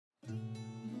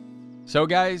So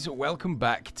guys, welcome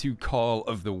back to Call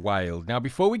of the Wild. Now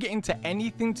before we get into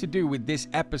anything to do with this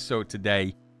episode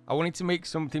today, I wanted to make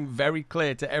something very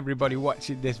clear to everybody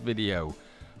watching this video.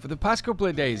 For the past couple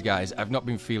of days guys, I've not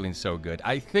been feeling so good.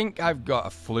 I think I've got a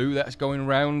flu that's going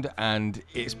around and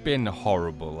it's been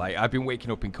horrible. Like, I've been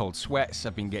waking up in cold sweats,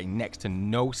 I've been getting next to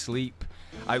no sleep,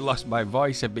 I lost my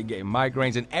voice, I've been getting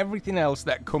migraines and everything else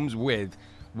that comes with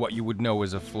what you would know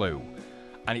as a flu.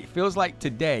 And it feels like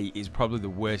today is probably the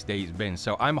worst day it's been.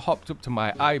 So I'm hopped up to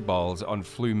my eyeballs on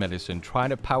flu medicine,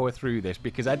 trying to power through this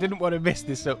because I didn't want to miss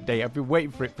this update. I've been waiting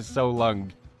for it for so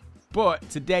long. But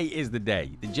today is the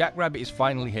day. The Jackrabbit is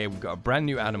finally here. We've got a brand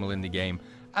new animal in the game.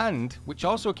 And, which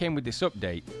also came with this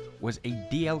update, was a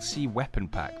DLC weapon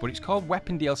pack. But it's called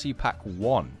Weapon DLC Pack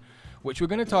 1, which we're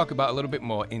going to talk about a little bit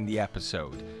more in the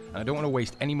episode. And I don't want to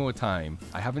waste any more time.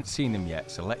 I haven't seen them yet,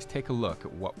 so let's take a look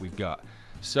at what we've got.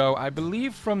 So I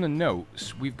believe from the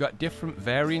notes, we've got different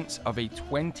variants of a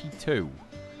 22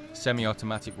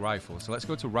 semi-automatic rifle. So let's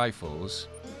go to rifles.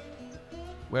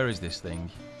 Where is this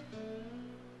thing?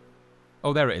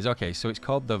 Oh, there it is. Okay, so it's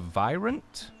called the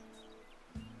Virant.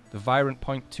 The Virant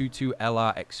 .22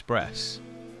 LR Express.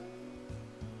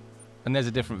 And there's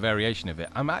a different variation of it.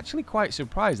 I'm actually quite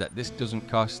surprised that this doesn't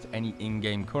cost any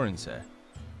in-game currency.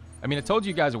 I mean, I told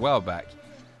you guys a while back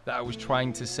that I was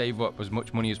trying to save up as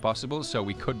much money as possible so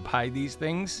we could buy these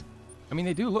things. I mean,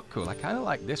 they do look cool. I kind of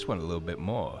like this one a little bit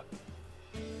more.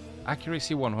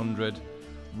 Accuracy 100,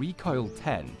 recoil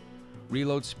 10,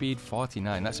 reload speed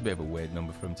 49. That's a bit of a weird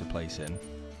number for him to place in.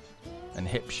 And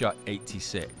hip shot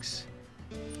 86.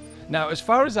 Now, as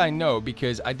far as I know,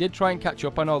 because I did try and catch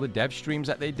up on all the dev streams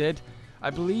that they did,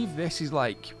 I believe this is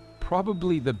like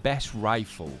probably the best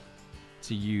rifle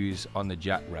to use on the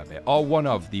Jackrabbit, or one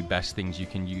of the best things you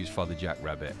can use for the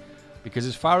Jackrabbit. Because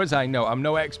as far as I know, I'm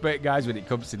no expert guys when it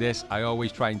comes to this. I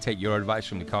always try and take your advice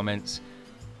from the comments.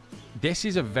 This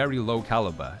is a very low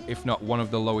caliber, if not one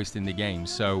of the lowest in the game,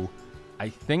 so I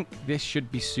think this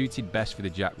should be suited best for the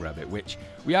Jackrabbit, which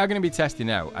we are going to be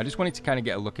testing out. I just wanted to kind of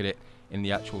get a look at it in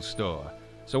the actual store.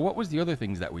 So what was the other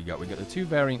things that we got? We got the two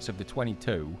variants of the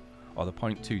 22, or the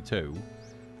 .22.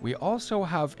 We also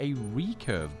have a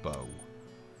recurve bow.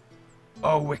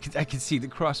 Oh, I can see the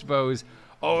crossbows.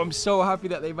 Oh, I'm so happy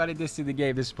that they've added this to the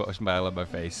game. This put a smile on my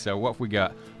face. So what have we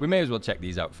got? We may as well check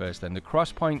these out first then. The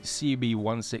Crosspoint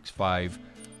CB165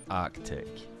 Arctic.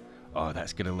 Oh,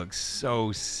 that's going to look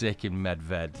so sick in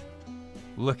Medved.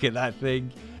 Look at that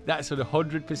thing. That's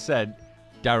 100%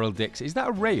 DARYL DIXON. Is that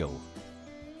a rail?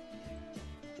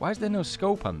 Why is there no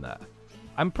scope on that?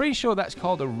 I'm pretty sure that's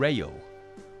called a rail,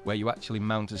 where you actually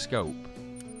mount a scope.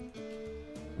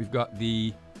 We've got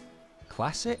the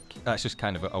Classic. That's just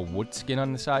kind of a wood skin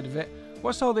on the side of it.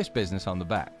 What's all this business on the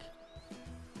back?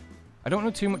 I don't know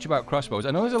too much about crossbows.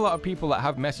 I know there's a lot of people that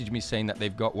have messaged me saying that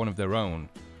they've got one of their own,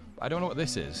 but I don't know what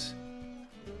this is.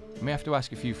 I may have to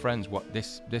ask a few friends what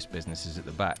this business is at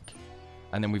the back.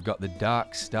 And then we've got the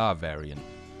Dark Star variant,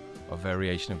 or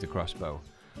variation of the crossbow.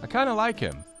 I kind of like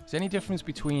him. Is there any difference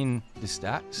between the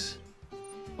stats?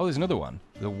 Oh, there's another one.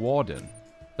 The Warden.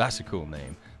 That's a cool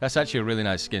name. That's actually a really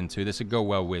nice skin too. This would go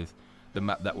well with the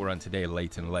map that we're on today,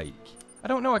 Leighton Lake. I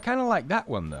don't know, I kind of like that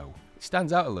one though. It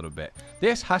stands out a little bit.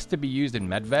 This has to be used in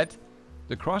Medved.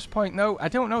 The Crosspoint though, I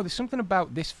don't know, there's something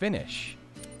about this finish.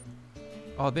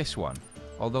 Oh, this one.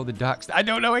 Although the Dark Star, I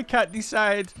don't know, I can't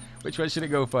decide. Which one should I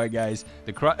go for, guys?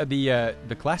 The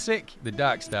Classic, the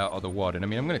Dark Star, or the Warden? I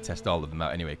mean, I'm going to test all of them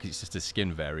out anyway, because it's just a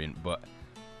skin variant, but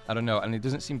I don't know. And it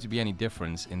doesn't seem to be any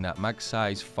difference in that mag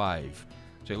size 5.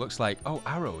 So it looks like, oh,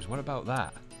 arrows, what about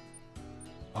that?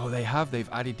 Oh, they've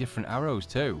added different arrows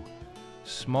too.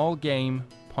 Small game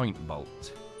point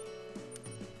bolt.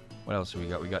 What else have we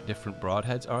got? We got different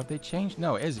broadheads. Or have they changed?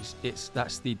 No, it is.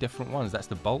 That's the different ones. That's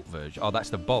the bolt version. Oh, that's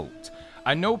the bolt.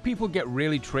 I know people get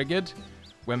really triggered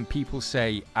when people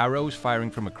say arrows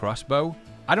firing from a crossbow.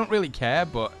 I don't really care,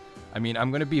 but I mean,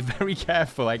 I'm going to be very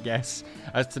careful, I guess,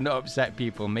 as to not upset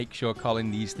people. Make sure calling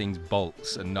these things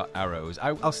bolts and not arrows.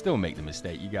 I'll still make the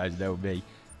mistake. You guys know me.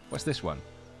 What's this one?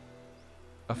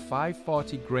 A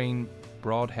 540 grain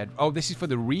broadhead. Oh, this is for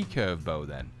the recurve bow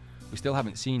then. We still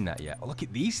haven't seen that yet. Oh, look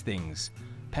at these things.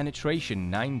 Penetration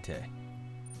 90.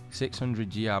 600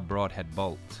 GR broadhead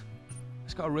bolt.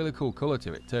 It's got a really cool color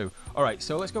to it too. All right,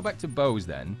 so let's go back to bows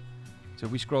then. So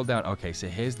if we scroll down, okay, so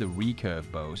here's the recurve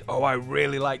bows. Oh, I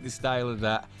really like the style of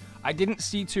that. I didn't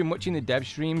see too much in the dev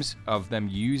streams of them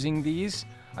using these.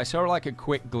 I saw like a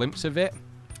quick glimpse of it,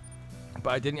 but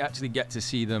I didn't actually get to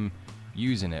see them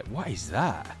using it. What is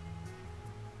that?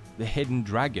 The Hidden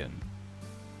Dragon.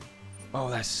 Oh,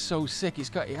 that's so sick. It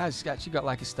has actually got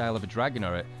like a style of a dragon,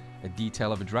 or a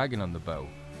detail of a dragon on the bow.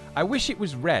 I wish it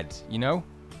was red, you know?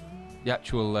 The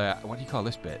actual, what do you call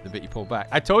this bit? The bit you pull back.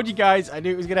 I told you guys, I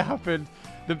knew it was going to happen.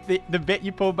 The bit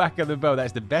you pull back on the bow,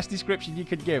 that's the best description you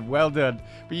could give. Well done.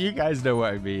 But you guys know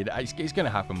what I mean. It's going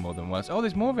to happen more than once. Oh,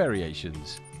 there's more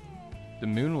variations. The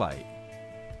moonlight.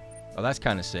 Oh, that's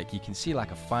kind of sick. You can see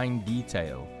like a fine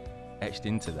detail etched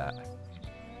into that.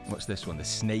 What's this one? The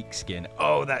snake skin.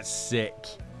 Oh, that's sick.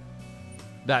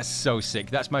 That's so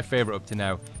sick. That's my favorite up to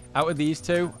now. Out of these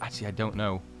two, actually, I don't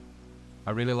know.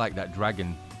 I really like that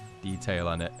dragon detail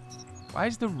on it. Why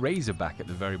is the razorback at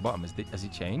the very bottom? Has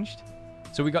it changed?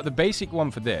 So we got the basic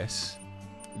one for this.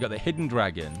 We got the hidden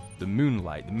dragon, the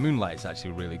moonlight. The moonlight's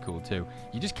actually really cool too.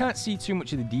 You just can't see too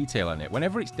much of the detail on it.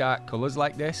 Whenever it's dark colors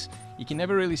like this, you can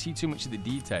never really see too much of the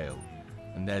detail.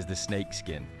 And there's the snake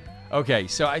skin. Okay,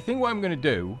 so I think what I'm going to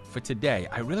do for today,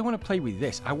 I really want to play with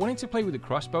this. I wanted to play with the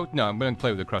crossbow. No, I'm going to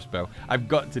play with the crossbow. I've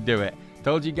got to do it.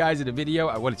 Told you guys in the video,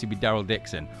 I wanted to be DARYL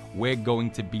DIXON. We're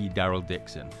going to be DARYL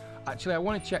DIXON. Actually, I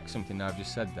want to check something now. I've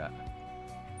just said that.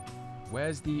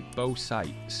 Where's the bow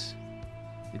sights?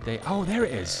 Did they... Oh, there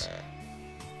it is.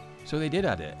 So they did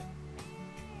add it.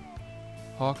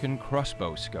 Hawken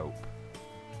crossbow scope.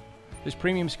 This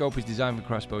premium scope is designed for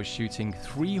crossbows shooting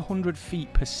 300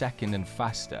 feet per second and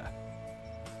faster.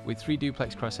 With 3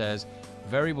 duplex crosshairs,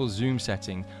 variable zoom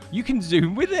setting. You can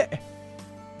zoom with it!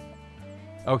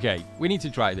 Okay, we need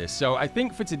to try this. So I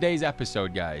think for today's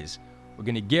episode, guys, we're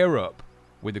going to gear up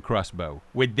with the crossbow.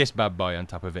 With this bad boy on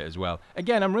top of it as well.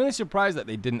 Again, I'm really surprised that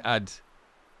they didn't add,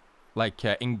 like,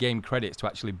 in-game credits to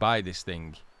actually buy this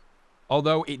thing.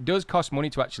 Although it does cost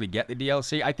money to actually get the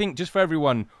DLC. I think just for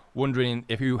everyone wondering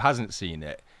if who hasn't seen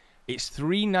it, it's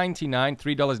 $3.99,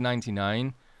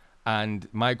 $3.99, and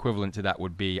my equivalent to that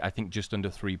would be, I think, just under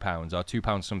 £3 or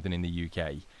 £2 something in the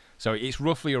UK. So it's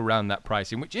roughly around that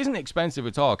pricing, which isn't expensive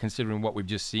at all considering what we've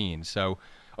just seen. So,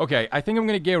 okay, I think I'm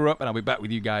going to gear up and I'll be back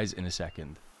with you guys in a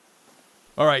second.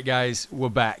 Alright guys, we're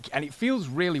back, and it feels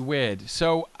really weird.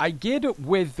 So, I geared up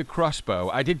with the crossbow.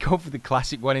 I did go for the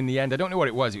classic one in the end. I don't know what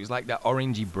it was. It was like that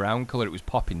orangey brown colour. It was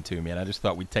popping to me, and I just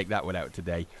thought we'd take that one out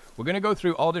today. We're going to go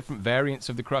through all different variants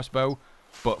of the crossbow,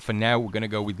 but for now, we're going to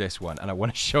go with this one. And I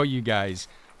want to show you guys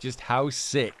just how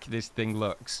sick this thing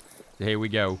looks. So here we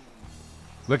go.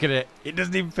 Look at it. It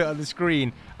doesn't even fit on the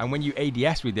screen. And when you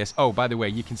ADS with this... Oh, by the way,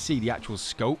 you can see the actual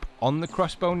scope on the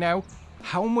crossbow now.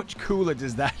 How much cooler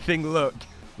does that thing look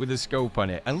with a scope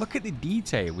on it? And look at the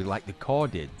detail with like the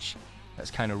cordage that's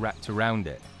kind of wrapped around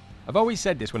it. I've always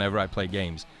said this whenever I play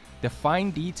games. The fine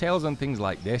details on things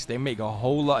like this, they make a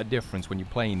whole lot of difference when you're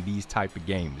playing these type of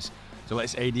games. So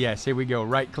let's ADS. Here we go.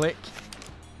 Right click.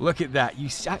 Look at that. You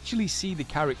actually see the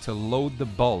character load the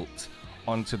bolt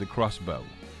onto the crossbow.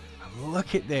 And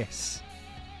look at this.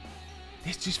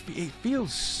 This just, it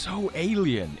feels so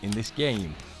alien in this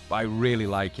game, but I really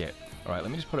like it. Alright,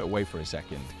 let me just put it away for a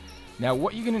second. Now,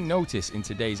 what you're going to notice in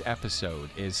today's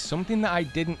episode is something that I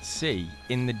didn't see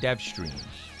in the dev stream.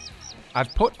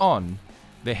 I've put on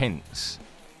the hints.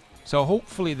 So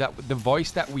hopefully that the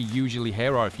voice that we usually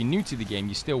hear, or if you're new to the game,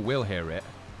 you still will hear it.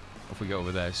 If we go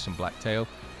over there, some blacktail.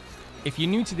 If you're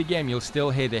new to the game, you'll still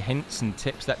hear the hints and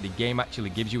tips that the game actually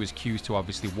gives you as cues to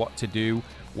obviously what to do,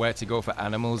 where to go for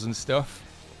animals and stuff.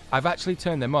 I've actually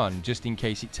turned them on just in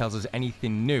case it tells us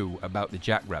anything new about the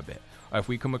Jackrabbit. Or if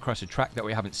we come across a track that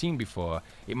we haven't seen before,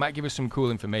 it might give us some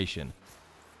cool information.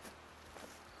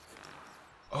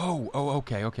 Oh,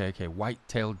 okay.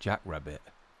 White-tailed Jackrabbit.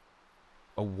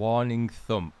 A warning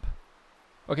thump.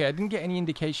 Okay, I didn't get any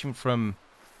indication from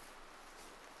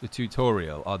the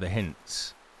tutorial or the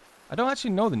hints. I don't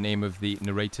actually know the name of the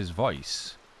narrator's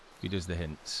voice who does the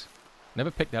hints.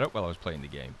 Never picked that up while I was playing the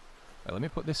game. Right, let me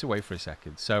put this away for a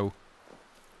second. So,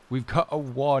 we've got a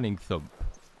warning thump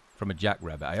from a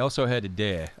jackrabbit. I also heard a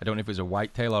deer. I don't know if it was a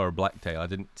whitetail or a blacktail. I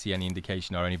didn't see any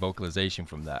indication or any vocalization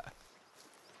from that.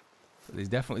 But there's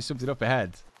definitely something up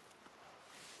ahead.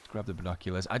 Let's grab the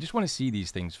binoculars. I just want to see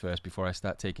these things first before I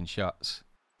start taking shots.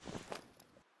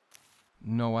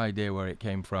 No idea where it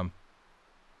came from.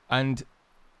 And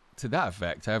to that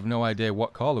effect, I have no idea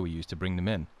what caller we used to bring them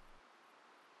in.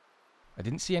 I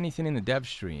didn't see anything in the dev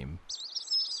stream.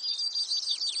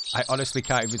 I honestly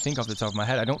can't even think off the top of my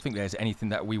head. I don't think there's anything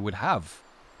that we would have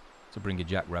to bring a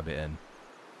jackrabbit in.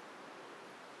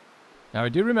 Now, I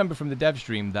do remember from the dev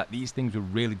stream that these things were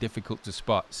really difficult to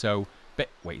spot. So,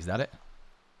 wait, is that it?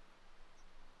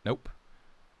 Nope.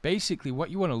 Basically,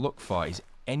 what you want to look for is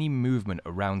any movement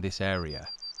around this area.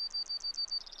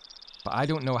 But I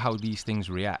don't know how these things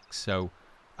react, so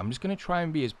I'm just going to try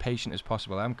and be as patient as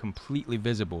possible. I'm completely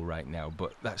visible right now,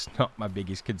 but that's not my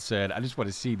biggest concern. I just want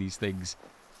to see these things.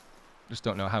 Just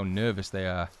don't know how nervous they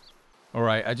are.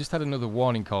 Alright, I just had another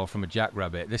warning call from a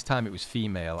jackrabbit. This time it was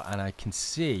female, and I can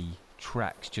see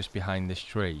tracks just behind this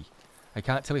tree. I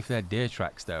can't tell if they're deer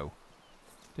tracks, though.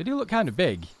 They do look kind of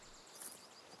big.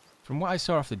 From what I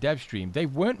saw off the dev stream, they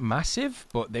weren't massive,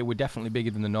 but they were definitely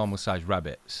bigger than the normal-sized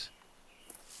rabbits.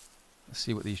 Let's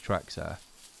see what these tracks are.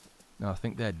 No, I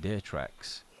think they're deer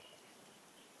tracks.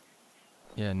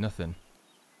 Yeah, nothing.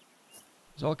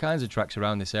 There's all kinds of tracks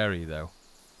around this area, though.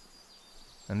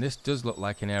 And this does look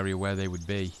like an area where they would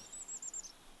be.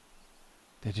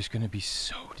 They're just going to be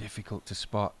so difficult to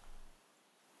spot.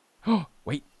 Oh,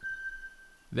 wait.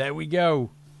 There we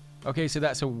go. Okay, so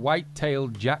that's a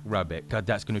white-tailed jackrabbit. God,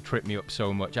 that's going to trip me up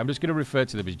so much. I'm just going to refer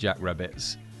to them as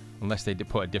jackrabbits. Unless they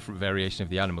put a different variation of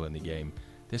the animal in the game.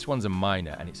 This one's a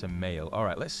minor, and it's a male.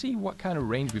 Alright, let's see what kind of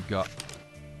range we've got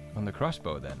on the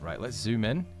crossbow then. Right, let's zoom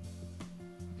in.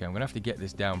 Okay, I'm going to have to get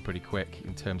this down pretty quick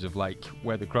in terms of, like,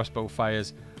 where the crossbow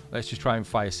fires. Let's just try and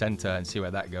fire center and see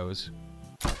where that goes.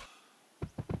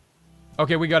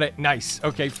 Okay, we got it. Nice.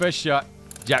 Okay, first shot.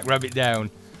 Jackrabbit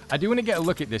down. I do want to get a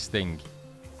look at this thing.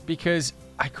 Because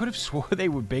I could have swore they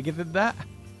were bigger than that.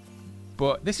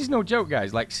 But this is no joke,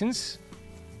 guys. Like, since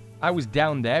I was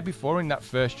down there before in that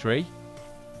first tree,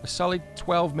 a solid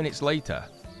 12 minutes later,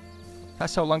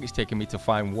 that's how long it's taken me to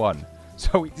find one.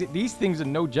 So these things are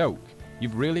no joke.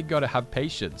 You've really got to have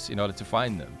patience in order to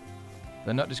find them.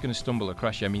 They're not just going to stumble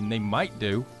across you. I mean, they might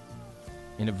do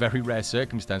in a very rare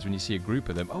circumstance when you see a group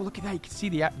of them. Oh, look at that. You can see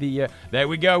the there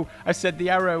we go. I said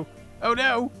the arrow. Oh,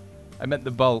 no. I meant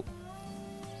the bolt.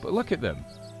 But look at them.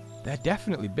 They're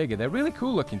definitely bigger. They're really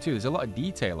cool looking too. There's a lot of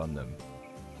detail on them.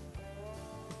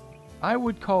 I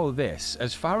would call this,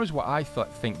 as far as what I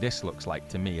think this looks like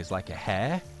to me, is like a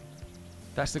hare.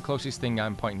 That's the closest thing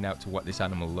I'm pointing out to what this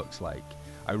animal looks like.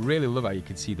 I really love how you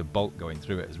can see the bolt going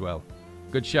through it as well.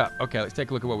 Good shot. Okay, let's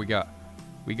take a look at what we got.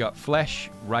 We got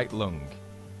flesh, right lung.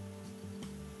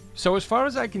 So as far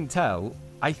as I can tell,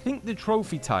 I think the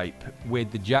trophy type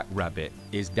with the jackrabbit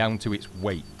is down to its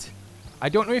weight. I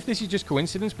don't know if this is just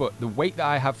coincidence, but the weight that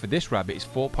I have for this rabbit is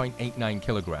 4.89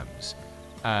 kilograms.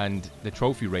 And the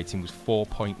trophy rating was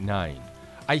 4.9.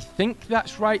 I think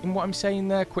that's right in what I'm saying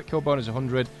there. Quick kill bonus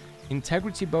 100.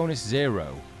 Integrity bonus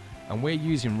 0. And we're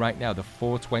using right now the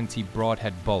 420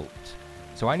 broadhead bolt.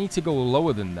 So I need to go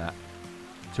lower than that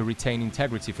to retain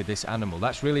integrity for this animal.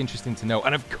 That's really interesting to know.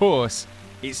 And of course,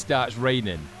 it starts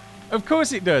raining. Of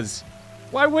course it does.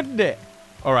 Why wouldn't it?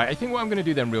 Alright, I think what I'm going to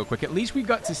do then real quick, at least we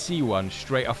got to see one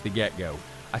straight off the get-go.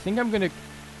 I think I'm going to...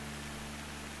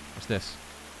 What's this?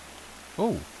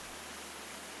 Oh.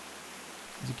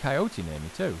 There's a coyote near me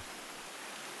too.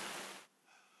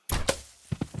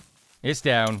 It's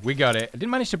down. We got it. I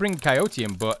didn't manage to bring the coyote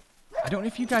in, but I don't know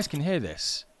if you guys can hear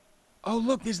this. Oh,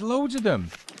 look, there's loads of them.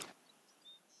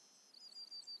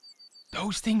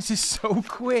 Those things are so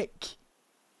quick.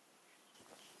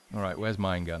 Alright, where's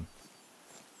mine gun?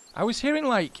 I was hearing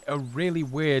like a really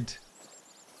weird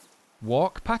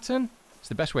walk pattern. It's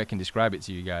the best way I can describe it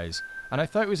to you guys. And I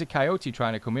thought it was a coyote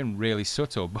trying to come in really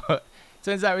subtle, but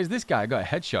turns out it was this guy. I got a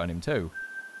headshot on him too.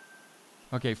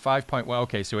 Okay, 5.1.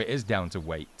 Okay, so it is down to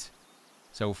weight.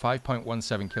 So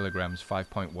 5.17 kilograms,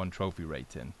 5.1 trophy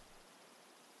rating.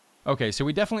 Okay, so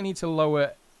we definitely need to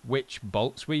lower which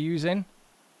bolts we're using.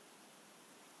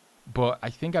 But I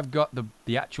think I've got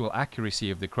the actual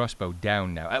accuracy of the crossbow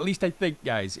down now. At least I think,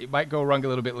 guys. It might go wrong a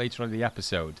little bit later on in the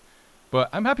episode. But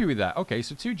I'm happy with that. Okay,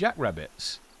 so 2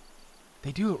 jackrabbits.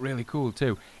 They do look really cool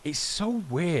too. It's so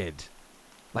weird.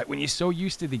 Like when you're so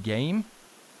used to the game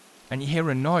and you hear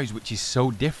a noise which is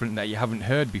so different that you haven't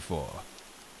heard before.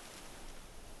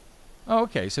 Oh,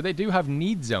 okay, so they do have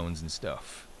need zones and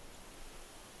stuff.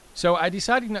 So I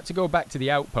decided not to go back to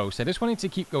the outpost. I just wanted to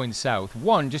keep going south.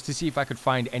 1, just to see if I could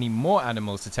find any more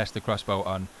animals to test the crossbow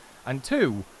on. And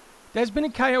 2, there's been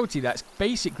a coyote that's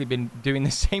basically been doing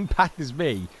the same path as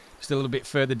me, just a little bit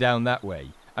further down that way.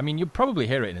 I mean, you'll probably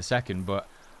hear it in a second, but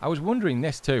I was wondering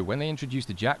this too. When they introduced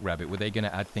the jackrabbit, were they going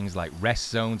to add things like rest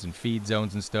zones and feed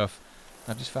zones and stuff?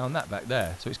 I've just found that back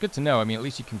there. So it's good to know. I mean, at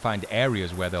least you can find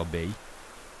areas where they'll be.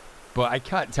 But I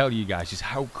can't tell you guys just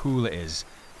how cool it is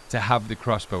to have the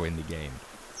crossbow in the game.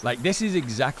 Like, this is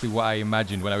exactly what I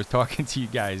imagined when I was talking to you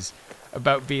guys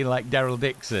about being like DARYL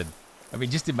DIXON. I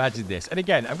mean, just imagine this. And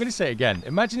again, I'm going to say it again.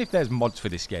 Imagine if there's mods for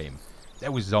this game.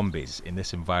 There was zombies in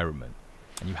this environment.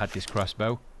 And you had this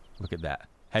crossbow. Look at that.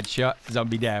 Headshot,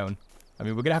 zombie down. I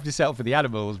mean, we're going to have to settle for the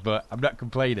animals, but I'm not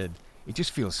complaining. It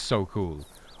just feels so cool.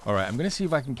 Alright, I'm going to see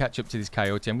if I can catch up to this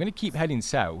coyote. I'm going to keep heading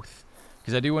south,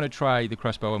 because I do want to try the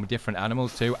crossbow on different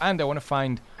animals too. And I want to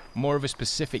find more of a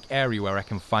specific area where I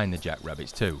can find the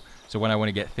jackrabbits too. So when I want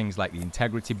to get things like the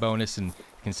integrity bonus and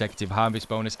consecutive harvest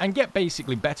bonus and get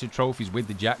basically better trophies with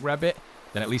the Jackrabbit,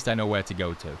 then at least I know where to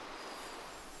go to.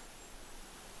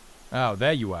 Oh,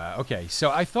 there you are. Okay,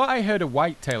 so I thought I heard a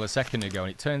whitetail a second ago, and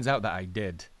it turns out that I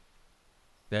did.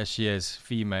 There she is,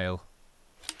 female.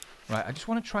 Right, I just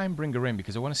want to try and bring her in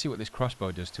because I want to see what this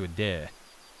crossbow does to a deer.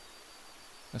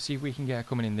 Let's see if we can get her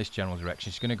coming in this general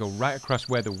direction. She's going to go right across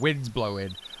where the wind's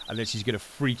blowing, and then she's going to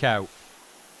freak out.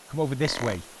 Come over this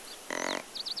way.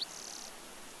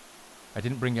 I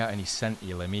didn't bring out any scent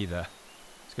elim either.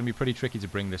 It's going to be pretty tricky to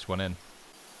bring this one in.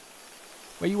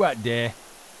 Where you at, dear?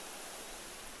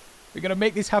 We're going to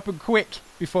make this happen quick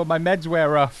before my meds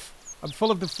wear off. I'm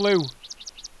full of the flu.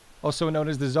 Also known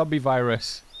as the zombie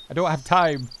virus. I don't have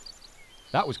time.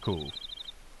 That was cool.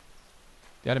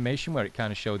 The animation where it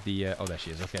kind of showed the... oh, there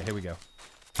she is. Okay, here we go.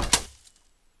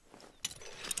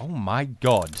 Oh my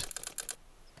god.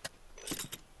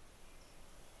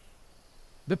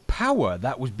 The power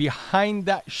that was behind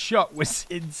that shot was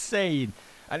insane.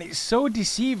 And it's so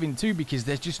deceiving too because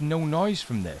there's just no noise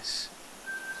from this.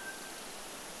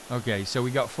 Okay, so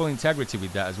we got full integrity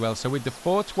with that as well. So with the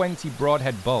 420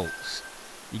 broadhead bolts,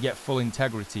 you get full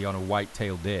integrity on a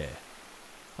white-tailed deer.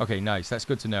 Okay, nice. That's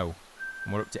good to know.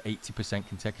 And we're up to 80%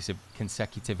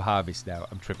 consecutive harvest now.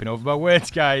 I'm tripping over my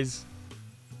words, guys.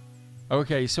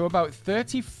 Okay, so about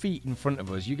 30 feet in front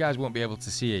of us, you guys won't be able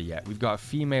to see her yet. We've got a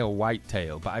female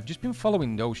whitetail, but I've just been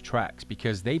following those tracks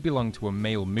because they belong to a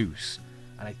male moose.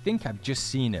 And I think I've just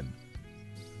seen him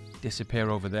disappear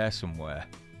over there somewhere.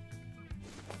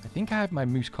 I think I have my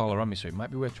moose collar on me, so it might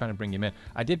be worth trying to bring him in.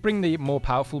 I did bring the more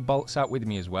powerful bolts out with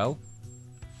me as well.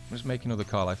 Let's make another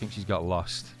call. I think she's got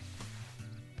lost.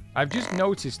 I've just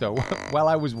noticed, though, while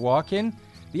I was walking,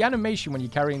 the animation when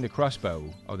you're carrying the crossbow...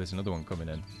 Oh, there's another one coming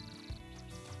in.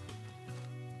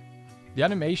 The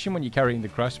animation when you're carrying the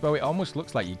crossbow, it almost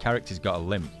looks like your character's got a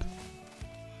limp.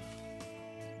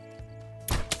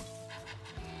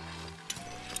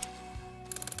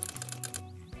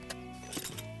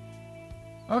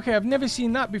 Okay, I've never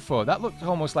seen that before. That looked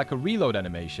almost like a reload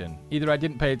animation. Either I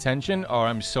didn't pay attention, or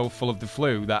I'm so full of the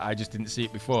flu that I just didn't see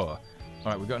it before.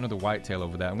 Alright, we've got another whitetail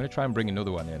over there. I'm going to try and bring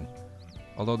another one in.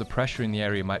 Although the pressure in the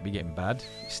area might be getting bad,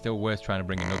 it's still worth trying to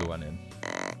bring another one in.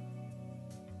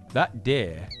 That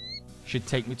deer should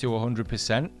take me to 100%,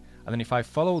 and then if I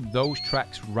follow those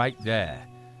tracks right there,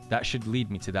 that should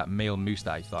lead me to that male moose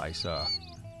that I thought I saw.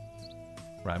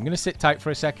 Right, I'm going to sit tight for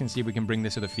a second, see if we can bring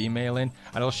this other female in,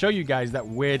 and I'll show you guys that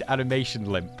weird animation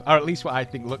limp, or at least what I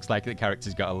think looks like the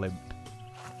character's got a limp.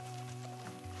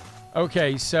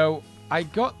 Okay, so I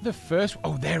got the first...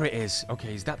 Oh, there it is.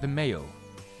 Okay, is that the male?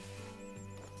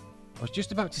 I was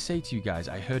just about to say to you guys,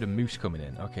 I heard a moose coming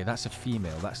in. Okay, that's a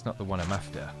female. That's not the one I'm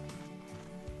after.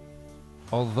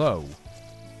 Although,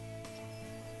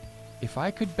 if I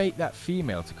could bait that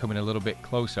female to come in a little bit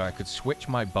closer, I could switch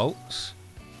my bolts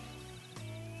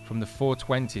from the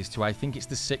 420s to, I think it's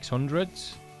the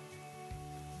 600s.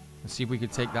 And see if we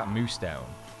could take that moose down.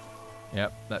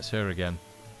 Yep, that's her again.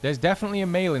 There's definitely a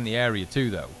male in the area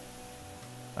too, though.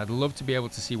 I'd love to be able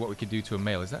to see what we could do to a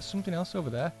male. Is that something else over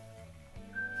there?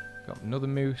 Got another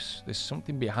moose. There's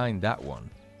something behind that one.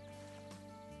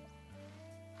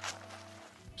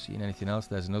 Seeing anything else?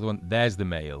 There's another one. There's the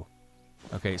male.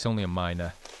 Okay, it's only a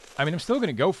minor. I mean, I'm still going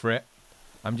to go for it.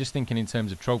 I'm just thinking in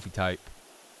terms of trophy type.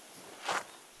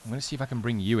 I'm going to see if I can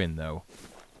bring you in, though.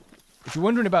 If you're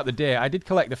wondering about the deer, I did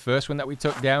collect the first one that we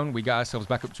took down. We got ourselves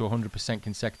back up to 100%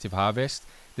 consecutive harvest.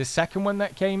 The second one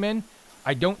that came in,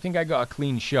 I don't think I got a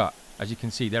clean shot. As you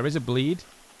can see, there is a bleed.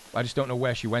 I just don't know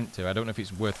where she went to. I don't know if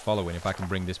it's worth following if I can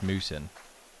bring this moose in.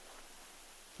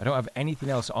 I don't have anything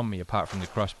else on me apart from the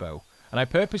crossbow. And I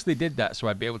purposely did that so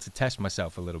I'd be able to test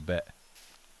myself a little bit.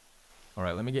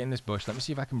 Alright, let me get in this bush. Let me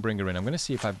see if I can bring her in. I'm going to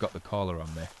see if I've got the collar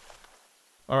on me.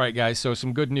 Alright guys, so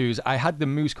some good news. I had the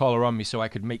moose collar on me so I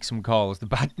could make some calls. The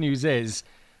bad news is,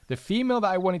 the female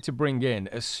that I wanted to bring in,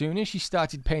 as soon as she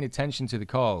started paying attention to the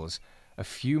calls, a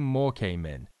few more came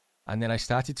in. And then I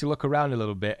started to look around a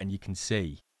little bit and you can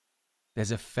see.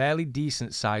 There's a fairly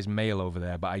decent sized male over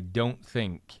there, but I don't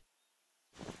think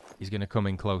he's going to come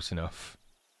in close enough.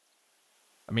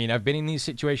 I mean, I've been in these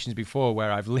situations before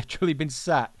where I've literally been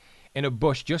sat in a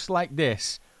bush just like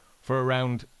this for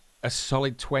around a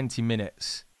solid 20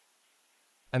 minutes.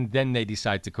 And then they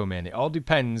decide to come in. It all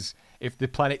depends if the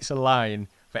planets align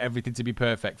for everything to be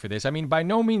perfect for this. I mean, by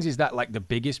no means is that like the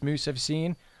biggest moose I've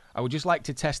seen. I would just like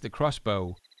to test the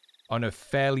crossbow on a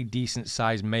fairly decent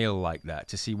sized male like that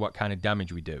to see what kind of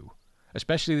damage we do.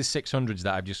 Especially the 600s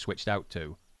that I've just switched out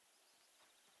to.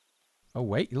 Oh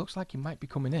wait, it looks like he might be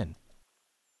coming in.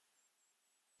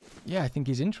 Yeah, I think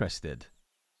he's interested.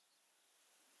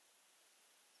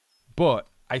 But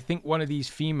I think one of these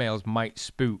females might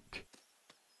spook,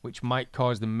 which might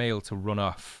cause the male to run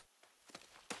off.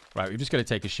 Right, we've just got to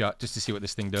take a shot just to see what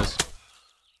this thing does.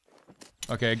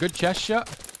 Okay, a good chest shot.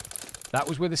 That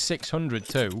was with a 600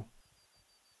 too.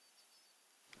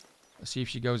 Let's see if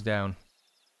she goes down.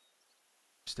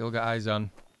 Still got eyes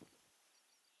on.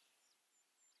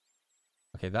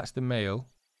 Okay, that's the male.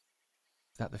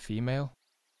 Is that the female?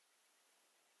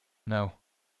 No.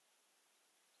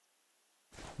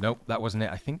 Nope, that wasn't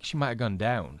it. I think she might have gone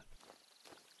down.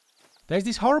 There's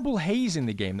this horrible haze in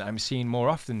the game that I'm seeing more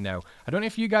often now. I don't know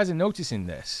if you guys are noticing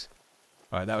this.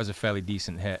 Alright, that was a fairly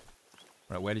decent hit.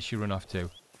 Right, where did she run off to?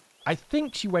 I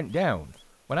think she went down.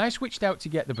 When I switched out to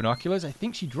get the binoculars, I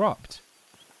think she dropped.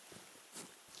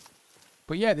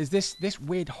 But yeah, there's this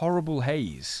weird, horrible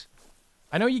haze.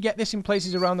 I know you get this in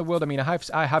places around the world. I mean,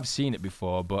 I have seen it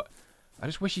before, but I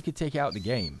just wish you could take it out of the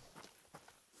game.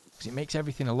 Because it makes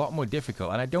everything a lot more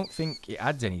difficult, and I don't think it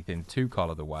adds anything to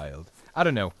Call of the Wild. I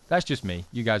don't know. That's just me.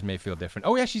 You guys may feel different.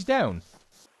 Oh, yeah, she's down.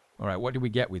 All right, what did we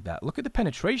get with that? Look at the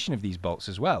penetration of these bolts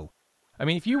as well. I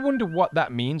mean, if you wonder what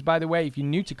that means, by the way, if you're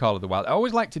new to Call of the Wild, I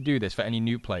always like to do this for any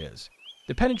new players.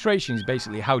 The penetration is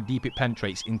basically how deep it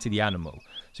penetrates into the animal.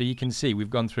 So you can see we've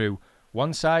gone through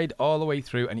one side all the way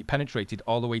through, and it penetrated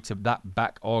all the way to that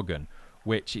back organ,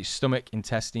 which is stomach,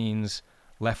 intestines,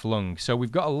 left lung. So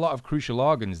we've got a lot of crucial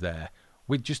organs there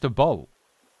with just a bolt.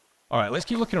 All right, let's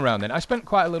keep looking around then. I spent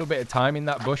quite a little bit of time in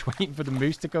that bush waiting for the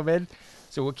moose to come in.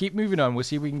 So we'll keep moving on. We'll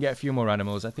see if we can get a few more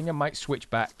animals. I think I might switch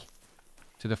back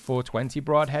to the 420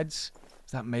 broadheads.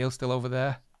 Is that male still over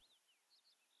there?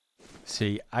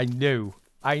 See, I knew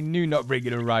not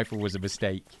bringing a rifle was a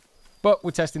mistake. But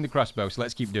we're testing the crossbow, so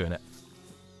let's keep doing it.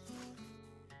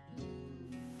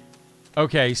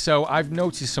 Okay, so I've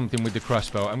noticed something with the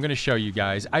crossbow. I'm going to show you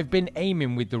guys. I've been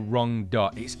aiming with the wrong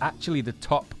dot. It's actually the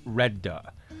top red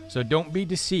dot. So don't be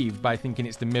deceived by thinking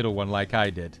it's the middle one like I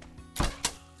did.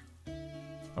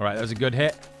 Alright, that was a good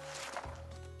hit.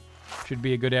 Should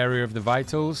be a good area of the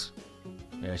vitals.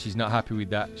 Yeah, she's not happy with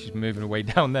that. She's moving away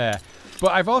down there.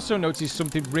 But I've also noticed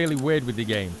something really weird with the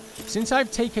game. Since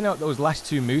I've taken out those last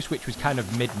two moose, which was kind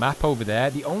of mid-map over there,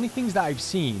 the only things that I've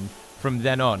seen from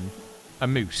then on are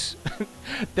moose.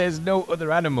 There's no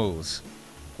other animals.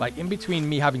 Like, in between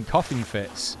me having coughing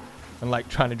fits and, like,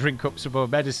 trying to drink up some more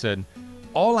medicine,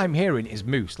 all I'm hearing is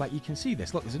moose. Like, you can see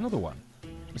this. Look, there's another one.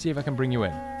 Let's see if I can bring you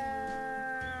in.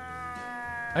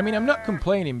 I mean, I'm not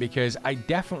complaining because I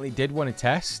definitely did want to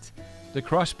test the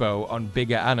crossbow on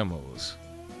bigger animals.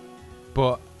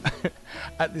 But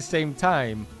at the same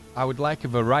time, I would like a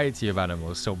variety of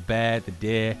animals. So bear, the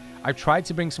deer. I've tried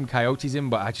to bring some coyotes in,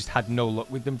 but I just had no luck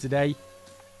with them today.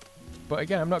 But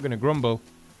again, I'm not going to grumble.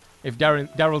 If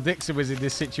DARYL DIXON was in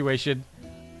this situation,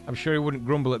 I'm sure he wouldn't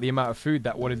grumble at the amount of food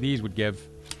that one of these would give.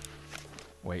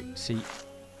 Wait, see,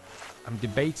 I'm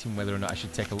debating whether or not I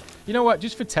should take a... You know what?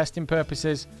 Just for testing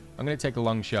purposes, I'm going to take a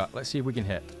long shot. Let's see if we can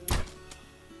hit.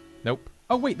 Nope.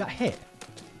 Oh, wait, that hit.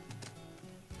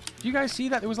 Do you guys see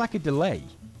that? There was like a delay.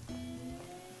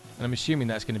 And I'm assuming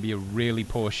that's going to be a really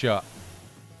poor shot.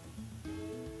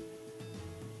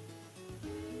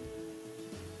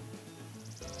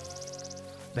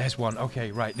 There's one.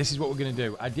 Okay, right. This is what we're going to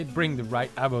do. I did bring the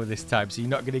right ammo this time, so you're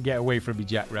not going to get away from me,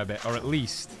 Jackrabbit. Or at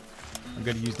least I'm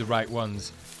going to use the right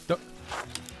ones.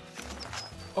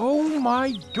 Oh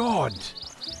my god!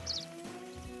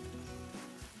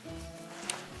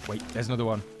 Wait, there's another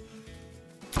one.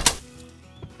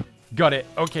 Got it.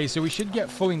 Okay, so we should get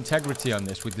full integrity on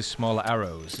this with the smaller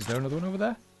arrows. Is there another one over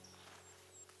there?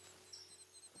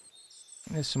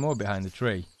 There's some more behind the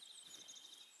tree.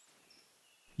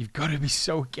 You've got to be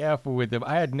so careful with them.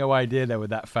 I had no idea they were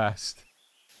that fast.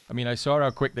 I mean, I saw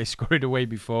how quick they scurried away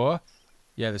before.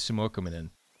 Yeah, there's some more coming in.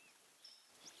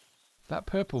 That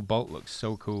purple bolt looks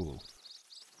so cool.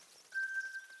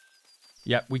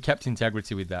 Yep, we kept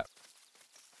integrity with that.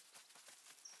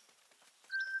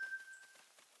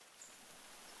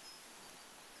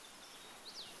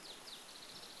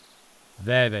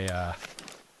 There they are.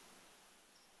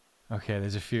 Okay,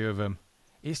 there's a few of them.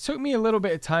 It took me a little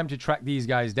bit of time to track these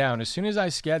guys down. As soon as I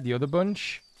scared the other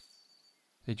bunch,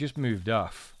 they just moved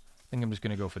off. I think I'm just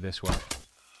going to go for this one.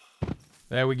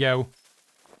 There we go.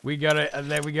 We got it, and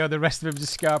there we go. The rest of them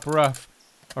just scarper off.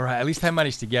 Alright, at least I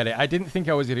managed to get it. I didn't think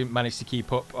I was going to manage to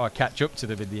keep up or catch up to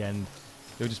them in the end.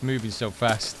 They were just moving so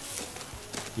fast.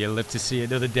 You'll live to see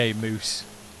another day, Moose.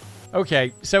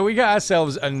 Okay, so we got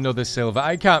ourselves another silver.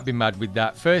 I can't be mad with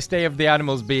that. First day of the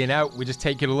animals being out, we're just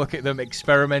taking a look at them,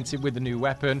 experimenting with the new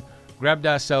weapon, grabbed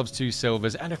ourselves 2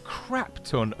 silvers and a crap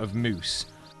ton of moose.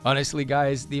 Honestly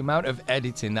guys, the amount of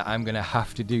editing that I'm going to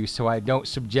have to do so I don't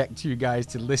subject you guys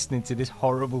to listening to this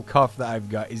horrible cough that I've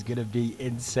got is going to be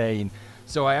insane.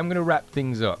 So I am going to wrap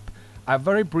things up. I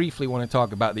very briefly want to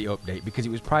talk about the update because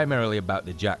it was primarily about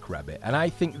the Jackrabbit, and I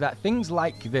think that things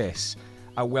like this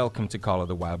are welcome to Call of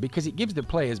the Wild because it gives the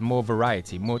players more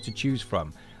variety, more to choose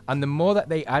from, and the more that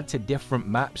they add to different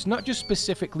maps, not just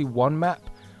specifically one map,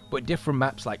 but different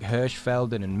maps like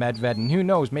Hirschfelden and Medved, and who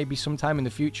knows, maybe sometime in the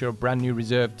future a brand new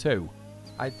reserve too.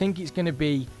 I think it's going to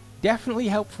be definitely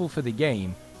helpful for the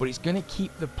game, but it's going to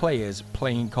keep the players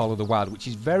playing Call of the Wild, which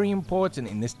is very important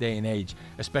in this day and age,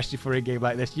 especially for a game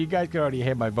like this. You guys can already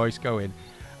hear my voice going.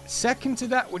 Second to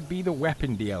that would be the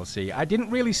weapon DLC. I didn't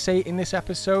really say it in this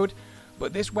episode,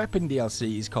 but this weapon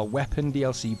DLC is called Weapon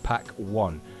DLC Pack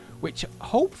 1, which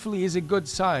hopefully is a good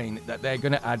sign that they're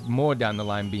going to add more down the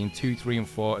line, being 2, 3, and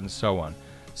 4, and so on.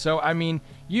 So, I mean,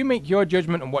 you make your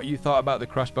judgment on what you thought about the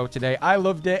crossbow today. I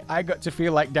loved it. I got to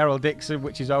feel like DARYL DIXON,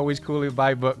 which is always cool in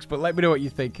my books, but let me know what you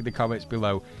think in the comments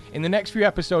below. In the next few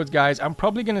episodes, guys, I'm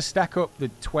probably going to stack up the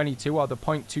 22 or the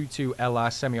 .22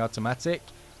 LR semi-automatic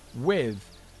with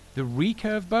the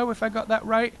recurve bow, if I got that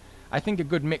right. I think a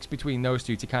good mix between those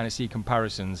two to kind of see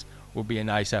comparisons will be a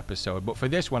nice episode. But for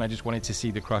this one, I just wanted to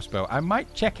see the crossbow. I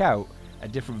might check out a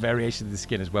different variation of the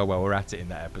skin as well while we're at it in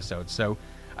that episode. So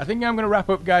I think I'm going to wrap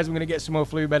up, guys. I'm going to get some more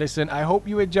flu medicine. I hope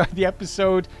you enjoyed the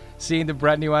episode, seeing the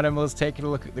brand new animals, taking a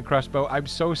look at the crossbow. I'm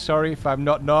so sorry if I'm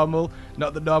not normal,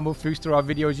 not the normal Fooster or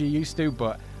videos you're used to,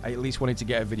 but I at least wanted to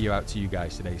get a video out to you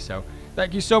guys today. So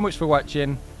thank you so much for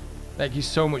watching. Thank you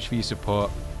so much for your support,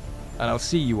 and I'll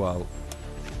see you all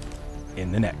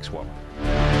in the next one.